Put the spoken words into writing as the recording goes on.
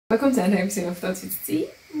Welcome to another episode of Thoughts with Tea.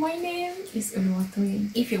 My name is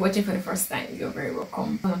Uni-Assist. If you're watching for the first time, you're very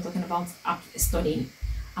welcome. I'm talking about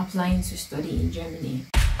applying to study in Germany.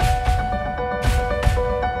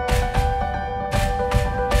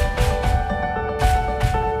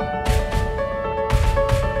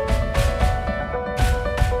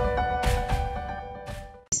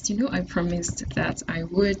 You know, I promised that I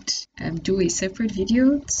would do a separate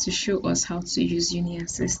video to show us how to use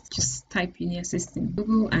Uni-Assist. Just type Uni-Assist in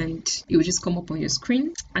Google and it will just come up on your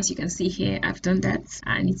screen. As you can see here, I've done that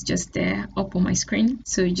and it's just there up on my screen.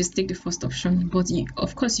 So you just take the first option, but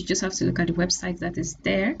of course you just have to look at the website that is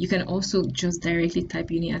there. You can also just directly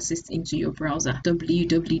type Uni-Assist into your browser,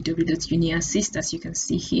 www.uniassist, as you can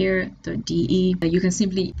see here, .de. You can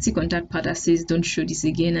simply click on that part that says don't show this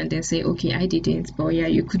again and then say, okay, I didn't, but yeah,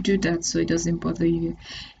 you could do that so it doesn't bother you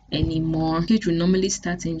anymore. It will normally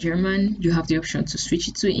start in German. You have the option to switch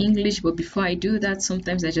it to English, but before I do that,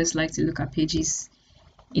 sometimes I just like to look at pages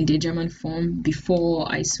in the German form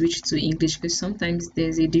before I switch to English, because sometimes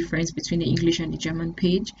there's a difference between the English and the German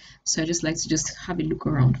page. So I just like to just have a look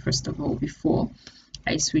around first of all before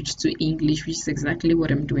I switch to English, which is exactly what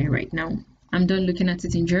I'm doing right now. I'm done looking at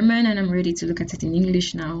it in German and I'm ready to look at it in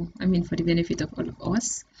English now. I mean, for the benefit of all of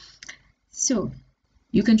us. So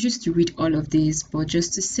you can choose to read all of this, but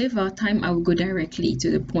just to save our time, I will go directly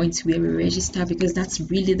to the point where we register, because that's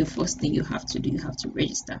really the first thing you have to do. You have to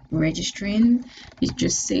register. Registering, you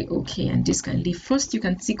just say okay, and this can leave. First, you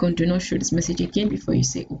can click on do not show this message again before you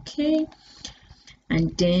say okay,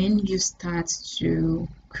 and then you start to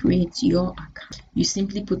create your account. You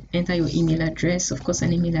simply enter your email address, of course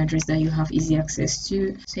an email address that you have easy access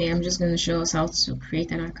to. So I'm just going to show us how to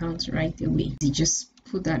create an account right away. You just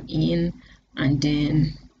put that in and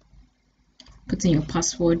then put in your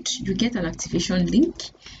password. You get an activation link.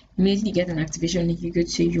 Immediately get an activation link, you go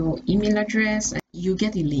to your email address and you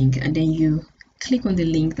get a link, and then you click on the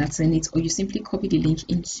link that's in it, or you simply copy the link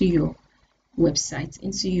into your website,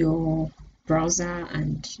 into your browser,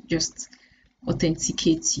 and just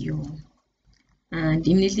authenticate and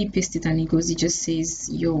immediately paste it, and it just says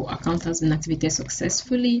your account has been activated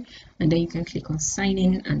successfully, and then you can click on sign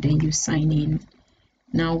in, and then you sign in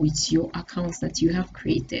now with your accounts that you have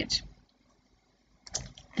created.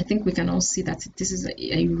 I think we can all see that this is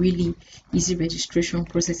a really easy registration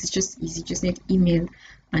process. It's just easy. Just need email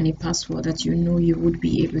and a password that you know you would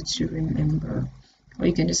be able to remember, or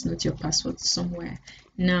you can just note your password somewhere.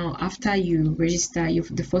 Now after you register,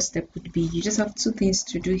 the first step would be, you just have two things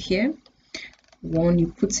to do here. One, you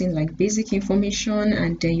put in like basic information,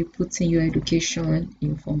 and then you put in your education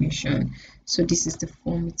information. So this is the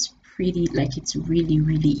form. It's pretty, like, it's really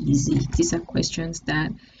easy. These are questions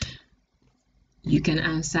that you can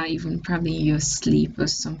answer even probably in your sleep or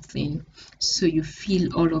something. So you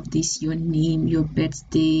fill all of this: your name, your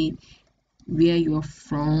birthday, where you're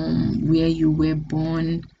from, where you were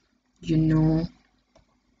born, you know,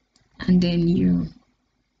 and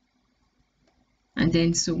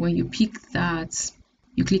then so when you pick that,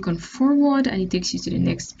 you click on forward and it takes you to the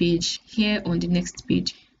next page. Here on the next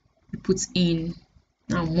page, you put in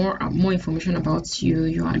now more information about you,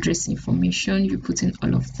 your address information. You put in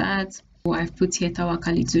all of that. So I've put here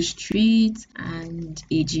Tawakalito Street and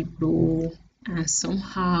Ejibo, and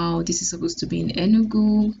somehow this is supposed to be in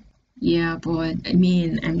Enugu. Yeah, but I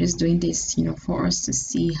mean, I'm just doing this, you know, for us to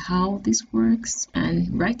see how this works.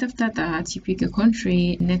 And right after that, you pick a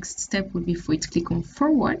country. Next step would be for you to click on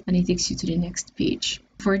forward, and it takes you to the next page.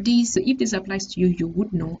 For this, so if this applies to you, you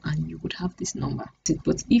would know and you would have this number.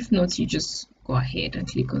 But if not, you just go ahead and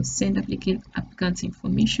click on send applicant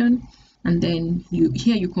information. And then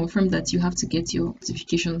you confirm that you have to get your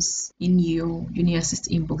certifications in your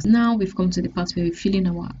Uni-Assist inbox. Now we've come to the part where we fill in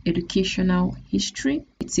our educational history.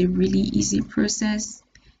 It's a really easy process.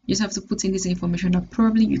 You just have to put in this information that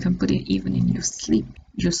probably you can put it even in your sleep.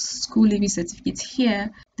 Your school leaving certificate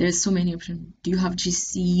here, there's so many options. Do you have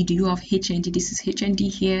GC? Do you have HND? This is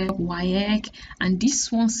HND here, WAEC, and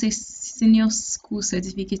this one says senior school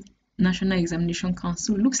certificate. National Examination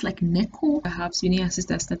Council. Looks like NECO. Perhaps Uni-Assist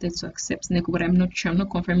has started to accept NECO, but I'm not sure. I'm not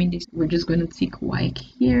confirming this. We're just going to tick WAEC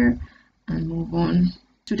here and move on.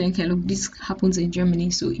 Student colloque. This happens in Germany,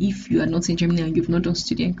 so if you are not in Germany and you've not done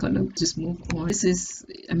student colloque, just move on. This is,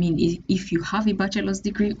 I mean, if you have a bachelor's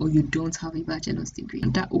degree or you don't have a bachelor's degree,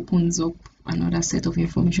 that opens up another set of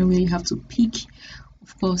information where you have to pick,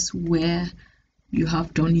 of course, where you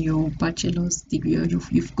have done your bachelor's degree or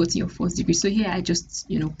you've gotten your first degree. So here I just,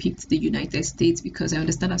 you know, picked the United States because I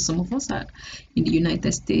understand that some of us are in the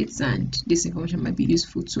United States and this information might be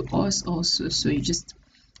useful to us also. So you just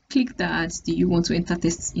click that. Do you want to enter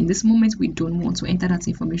tests? In this moment, we don't want to enter that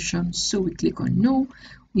information, so we click on no,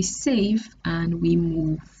 we save, and we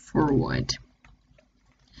move forward.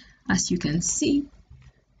 As you can see,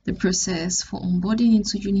 the process for onboarding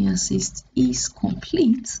into Uni-Assist is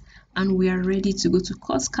complete, and we are ready to go to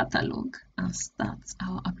course catalog and start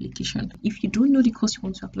our application. If you don't know the course you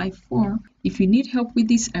want to apply for, if you need help with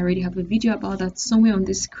this, I already have a video about that somewhere on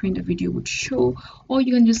the screen. The video would show, or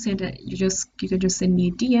you can just send you can just send me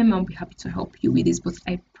a DM. I'll be happy to help you with this, but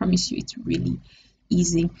I promise you it's really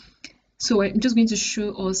easy. So I'm just going to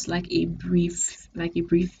show us like a brief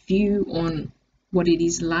view on what it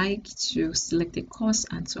is like to select a course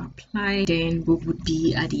and to apply. Then we would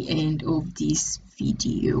be at the end of this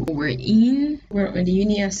video. We're on the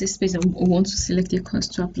Uni-Assist page and we want to select a course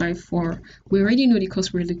to apply for. We already know the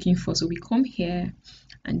course we're looking for, so we come here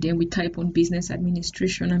and then we type on business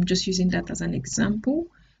administration. I'm just using that as an example.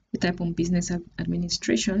 We type on business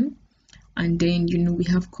administration, and then we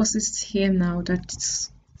have courses here now.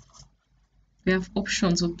 We have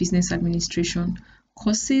options of business administration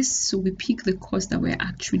courses, so we pick the course that we're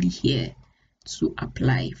actually here to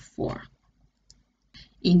apply for.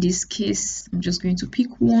 In this case, I'm just going to pick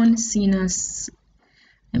one, seeing as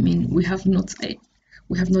we have not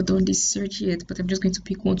done this search yet, but I'm just going to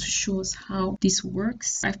pick one to show us how this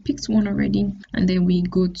works. I've picked one already, and then we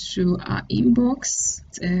go to our inbox,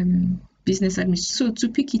 business admin. So to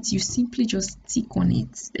pick it, you simply just tick on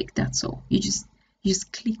it, like that's all. You just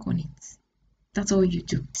click on it. That's all you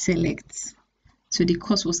do. Select. So the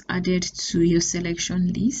course was added to your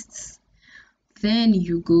selection list. Then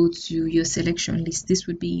you go to your selection list. This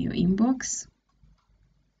would be your inbox.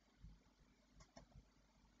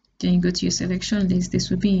 Then you go to your selection list. This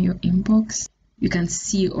would be in your inbox. You can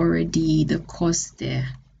see already the course there.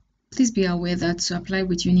 Please be aware that to apply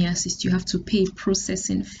with Uni-Assist, you have to pay a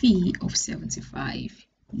processing fee of 75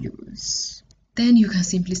 euros. Then you can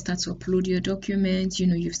simply start to upload your documents.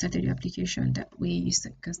 You've started your application that way. You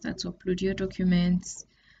can start to upload your documents,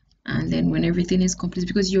 and then when everything is complete,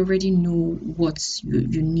 because you already know what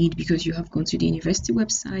you need, because you have gone to the university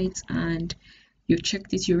website and you've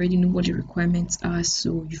checked it, you already know what the requirements are,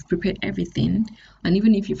 so you've prepared everything. And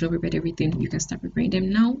even if you've not prepared everything, you can start preparing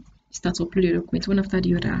them now. Start to upload your documents one after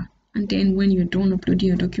the other, and then when you're done uploading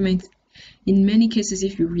your documents, in many cases,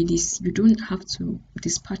 if you release, you don't have to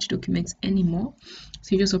dispatch documents anymore.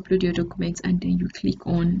 So you just upload your documents and then you click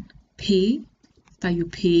on pay. After you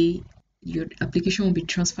pay, your application will be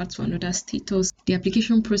transferred to another status. The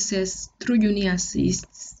application process through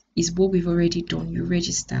Uni-Assist is what we've already done. You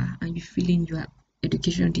register and you fill in your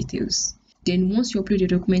education details. Then once you upload your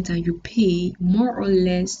document and you pay, more or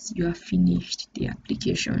less you have finished the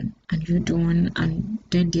application and you're done, and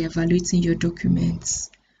then they're evaluating your documents.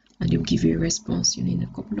 And they'll give you a response in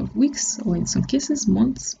a couple of weeks, or in some cases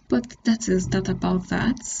months. But that is that about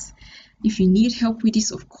that. If you need help with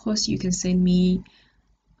this, of course, you can send me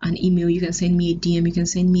an email, you can send me a DM, you can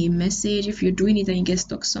send me a message. If you're doing it and you get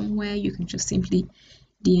stuck somewhere, you can just simply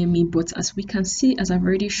DM me. But as we can see, as I've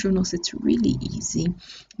already shown us, it's really easy.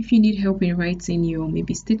 If you need help in writing your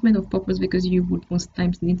maybe statement of purpose, because you would most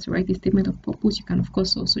times need to write a statement of purpose, you can of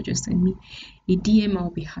course also just send me a DM.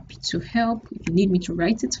 I'll be happy to help. If you need me to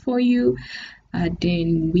write it for you,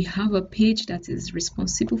 then we have a page that is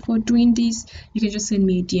responsible for doing this. You can just send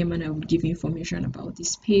me a DM and I will give you information about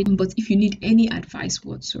this page. But if you need any advice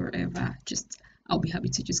whatsoever, I'll be happy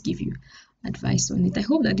to just give you advice on it. I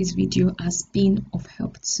hope that this video has been of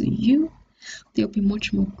help to you. There'll be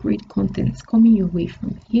much more great content coming your way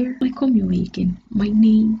from here. I come your way again. My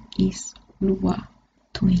name is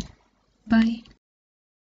Oluwatoyin. Bye.